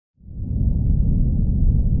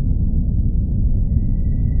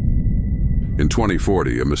In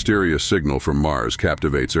 2040, a mysterious signal from Mars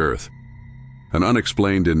captivates Earth. An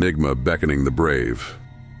unexplained enigma beckoning the brave.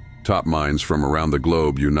 Top minds from around the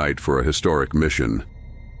globe unite for a historic mission,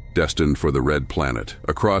 destined for the Red Planet.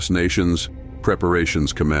 Across nations,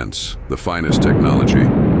 preparations commence. The finest technology,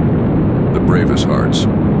 the bravest hearts,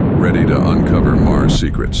 ready to uncover Mars'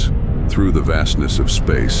 secrets. Through the vastness of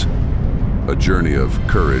space, a journey of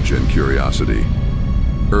courage and curiosity.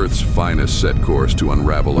 Earth's finest set course to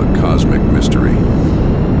unravel a cosmic mystery.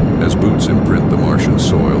 As boots imprint the Martian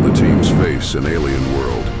soil, the teams face an alien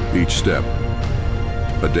world. Each step,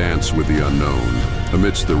 a dance with the unknown,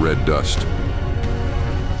 amidst the red dust.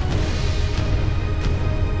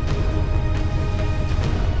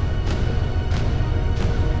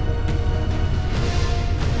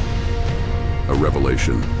 A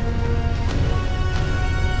revelation.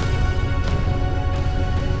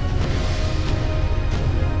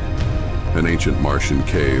 An ancient Martian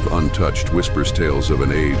cave, untouched, whispers tales of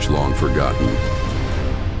an age long forgotten.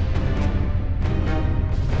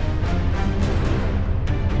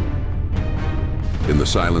 In the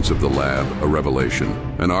silence of the lab, a revelation.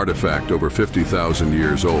 An artifact over 50,000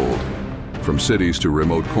 years old. From cities to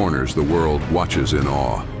remote corners, the world watches in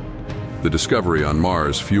awe. The discovery on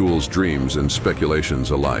Mars fuels dreams and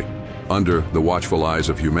speculations alike. Under the watchful eyes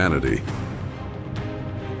of humanity,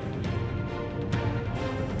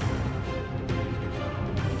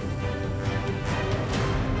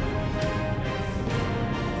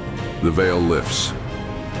 the veil lifts.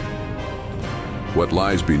 What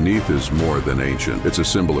lies beneath is more than ancient. It's a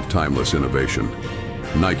symbol of timeless innovation.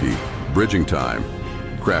 Nike, bridging time,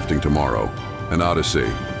 crafting tomorrow. An Odyssey,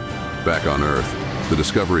 back on Earth. The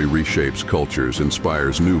discovery reshapes cultures,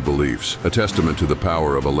 inspires new beliefs. A testament to the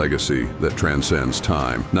power of a legacy that transcends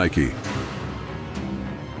time. Nike,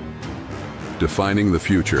 defining the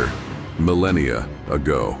future millennia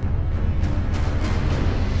ago.